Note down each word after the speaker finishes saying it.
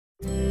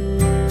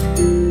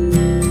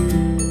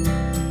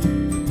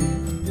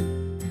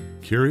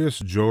Curious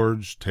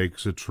George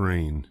Takes a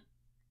Train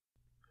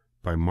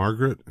by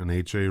Margaret and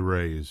H.A.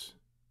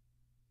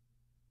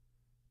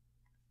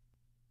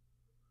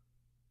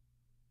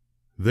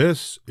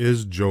 This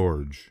is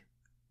George.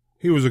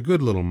 He was a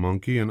good little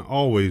monkey and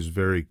always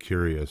very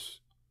curious.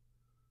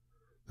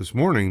 This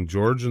morning,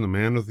 George and the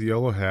man with the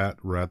yellow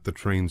hat were at the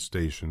train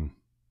station.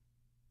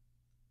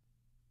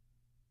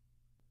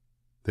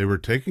 They were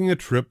taking a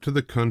trip to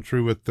the country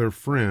with their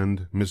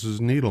friend, Mrs.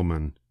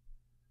 Needleman.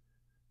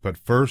 But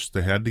first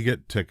they had to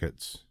get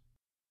tickets.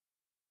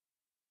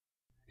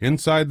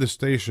 Inside the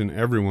station,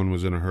 everyone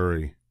was in a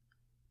hurry.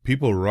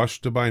 People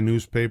rushed to buy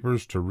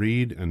newspapers to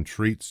read and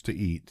treats to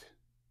eat.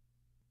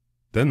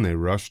 Then they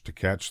rushed to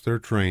catch their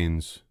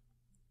trains.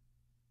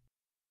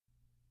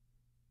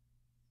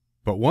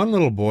 But one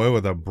little boy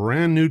with a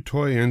brand new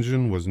toy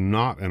engine was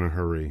not in a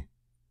hurry.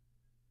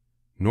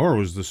 Nor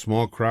was the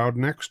small crowd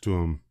next to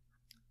him.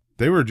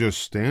 They were just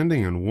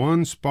standing in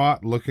one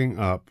spot looking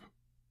up.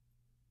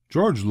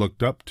 George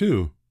looked up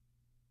too.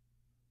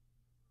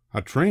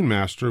 A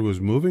trainmaster was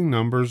moving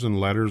numbers and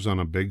letters on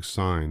a big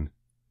sign.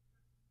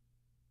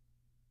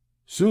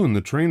 Soon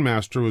the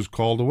trainmaster was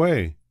called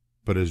away,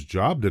 but his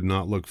job did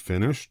not look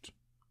finished.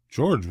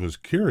 George was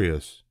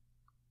curious.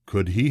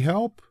 Could he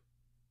help?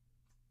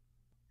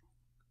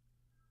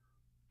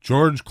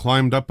 George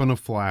climbed up in a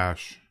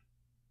flash.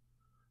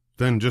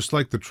 Then, just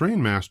like the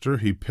trainmaster,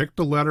 he picked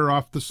a letter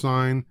off the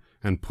sign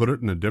and put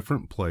it in a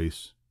different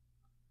place.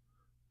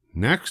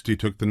 Next, he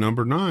took the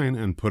number 9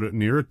 and put it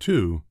near a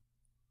 2.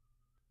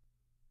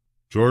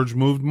 George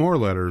moved more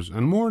letters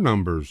and more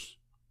numbers.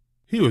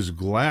 He was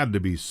glad to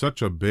be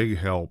such a big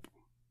help.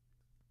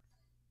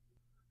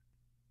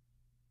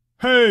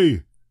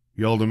 "Hey!"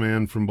 yelled a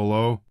man from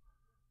below.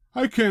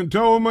 "I can't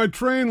tell when my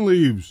train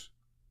leaves."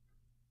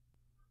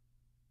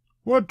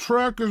 "What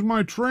track is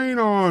my train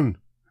on?"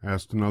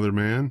 asked another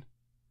man.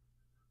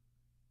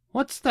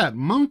 "What's that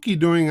monkey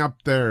doing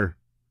up there?"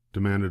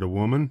 demanded a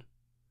woman.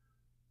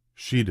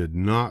 She did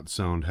not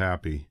sound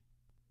happy.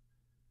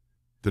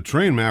 The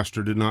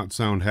trainmaster did not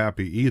sound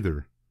happy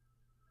either.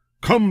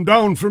 "Come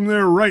down from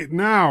there right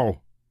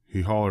now!"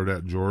 he hollered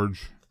at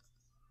George.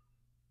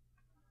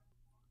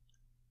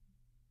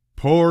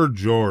 Poor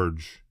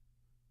George.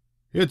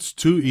 It's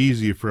too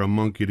easy for a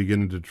monkey to get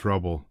into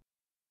trouble.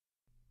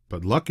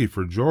 But lucky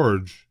for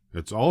George,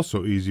 it's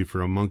also easy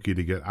for a monkey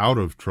to get out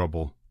of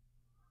trouble.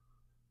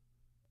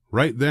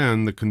 Right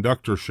then, the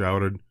conductor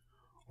shouted,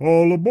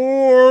 "All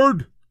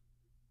aboard!"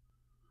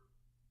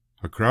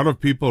 A crowd of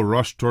people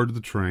rushed toward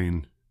the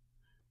train.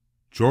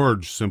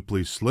 George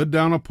simply slid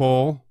down a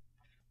pole,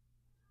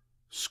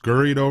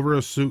 scurried over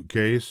a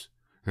suitcase,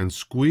 and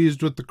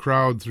squeezed with the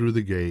crowd through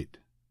the gate.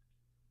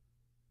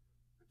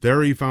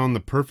 There he found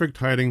the perfect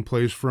hiding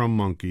place for a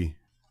monkey.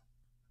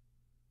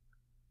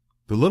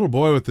 The little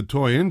boy with the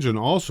toy engine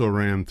also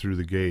ran through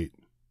the gate.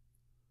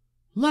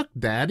 "Look,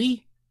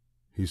 Daddy,"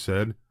 he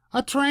said,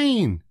 "a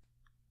train."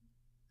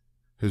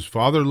 His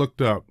father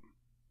looked up.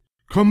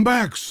 "Come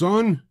back,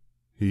 son,"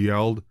 he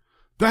yelled.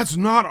 "That's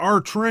not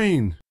our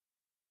train."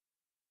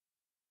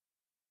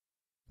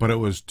 But it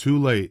was too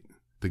late.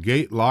 The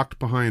gate locked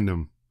behind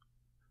him.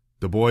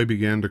 The boy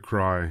began to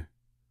cry.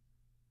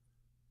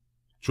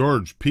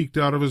 George peeked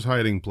out of his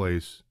hiding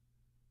place.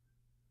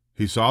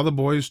 He saw the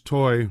boy's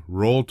toy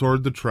roll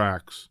toward the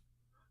tracks.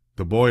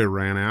 The boy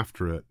ran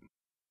after it.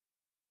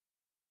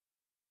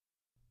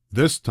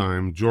 This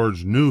time,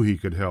 George knew he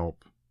could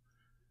help.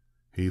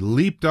 He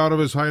leaped out of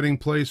his hiding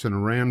place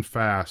and ran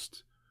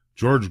fast.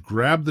 George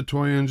grabbed the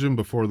toy engine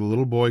before the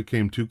little boy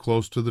came too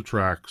close to the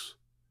tracks.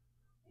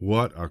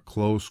 What a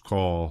close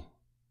call.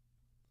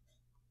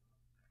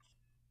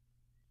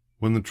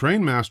 When the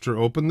trainmaster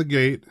opened the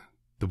gate,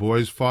 the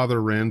boy's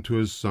father ran to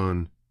his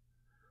son.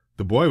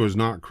 The boy was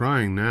not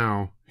crying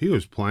now. He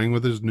was playing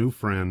with his new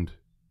friend.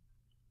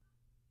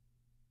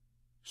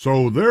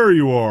 "So there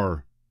you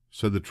are,"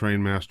 said the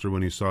trainmaster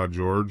when he saw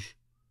George.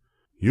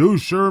 "You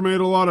sure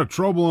made a lot of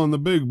trouble on the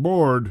big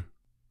board."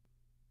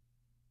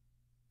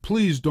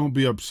 "Please don't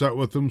be upset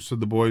with him," said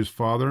the boy's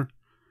father.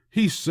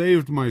 "He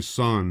saved my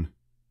son."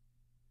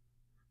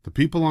 The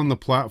people on the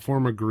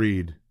platform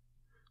agreed.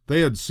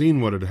 They had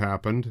seen what had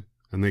happened,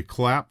 and they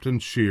clapped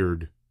and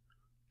cheered.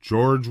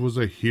 George was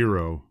a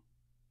hero.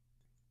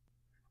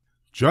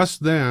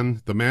 Just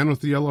then, the man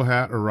with the yellow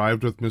hat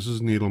arrived with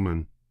Mrs.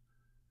 Needleman.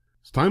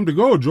 "It's time to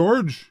go,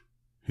 George,"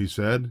 he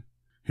said.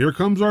 "Here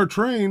comes our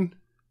train."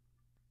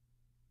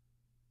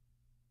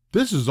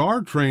 "This is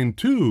our train,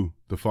 too,"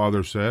 the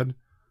father said.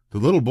 The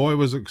little boy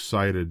was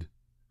excited.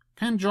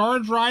 "Can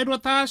George ride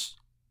with us?"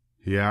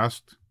 he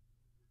asked.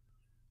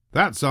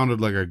 That sounded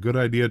like a good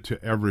idea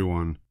to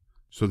everyone,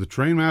 so the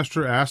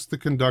trainmaster asked the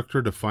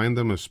conductor to find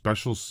them a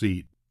special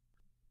seat.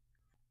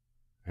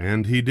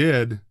 And he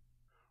did,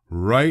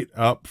 right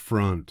up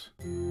front.